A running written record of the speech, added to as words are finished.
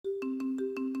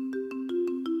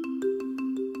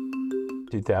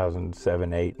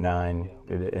2007, 8, 9,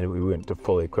 and we went to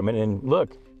full equipment. And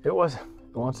look, it was,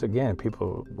 once again,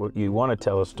 people, you want to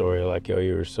tell a story like, oh,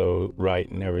 you were so right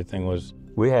and everything was,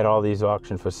 we had all these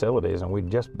auction facilities and we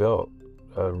just built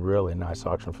a really nice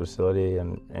auction facility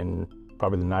and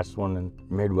probably the nicest one in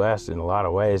the Midwest in a lot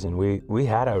of ways. And we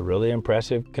had a really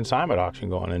impressive consignment auction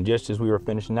going. And just as we were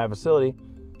finishing that facility,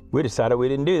 we decided we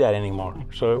didn't do that anymore.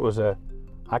 So it was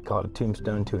I call it a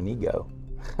tombstone to an ego.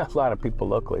 A lot of people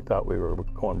locally thought we were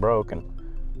going broke, and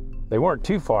they weren't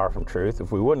too far from truth.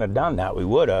 If we wouldn't have done that, we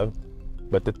would have.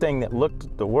 But the thing that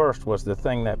looked the worst was the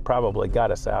thing that probably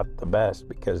got us out the best,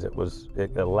 because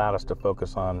it allowed us to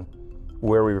focus on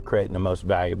where we were creating the most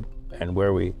value and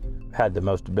where we had the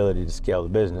most ability to scale the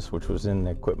business, which was in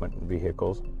the equipment and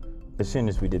vehicles. As soon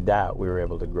as we did that, we were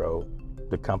able to grow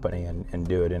the company and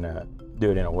do it in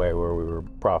a way where we were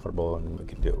profitable, and we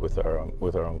could do it with our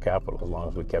own capital, as long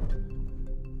as we kept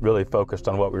really focused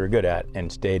on what we were good at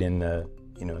and stayed in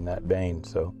in that vein.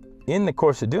 So in the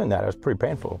course of doing that, it was pretty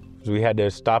painful, because we had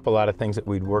to stop a lot of things that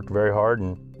we'd worked very hard,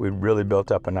 and we'd really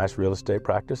built up a nice real estate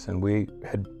practice. And we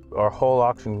had our whole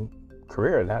auction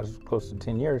career, and that was close to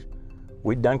 10 years.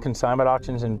 We'd done consignment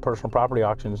auctions and personal property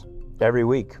auctions every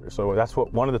week. So that's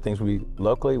one of the things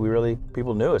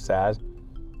people knew us as.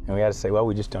 And we had to say, well,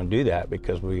 we just don't do that,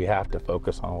 because we have to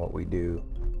focus on what we do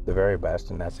the very best,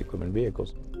 and that's equipment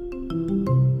vehicles.